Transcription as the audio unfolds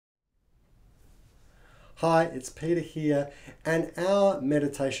Hi, it's Peter here, and our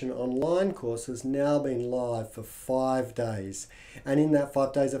meditation online course has now been live for 5 days. And in that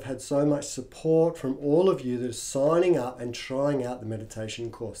 5 days, I've had so much support from all of you that are signing up and trying out the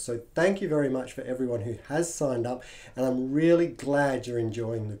meditation course. So thank you very much for everyone who has signed up, and I'm really glad you're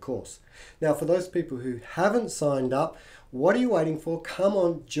enjoying the course. Now, for those people who haven't signed up, what are you waiting for? Come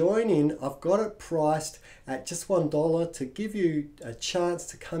on, join in. I've got it priced at just $1 to give you a chance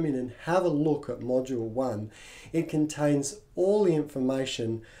to come in and have a look at Module 1. It contains all the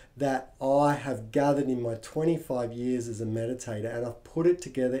information that I have gathered in my 25 years as a meditator, and I've put it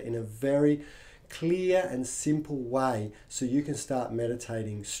together in a very clear and simple way so you can start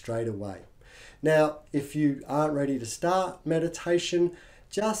meditating straight away. Now, if you aren't ready to start meditation,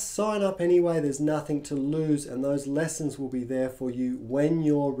 just sign up anyway. There's nothing to lose, and those lessons will be there for you when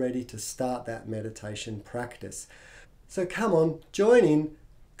you're ready to start that meditation practice. So come on, join in,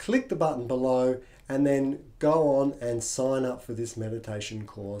 click the button below, and then go on and sign up for this meditation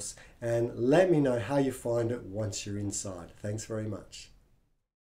course, and let me know how you find it once you're inside. Thanks very much.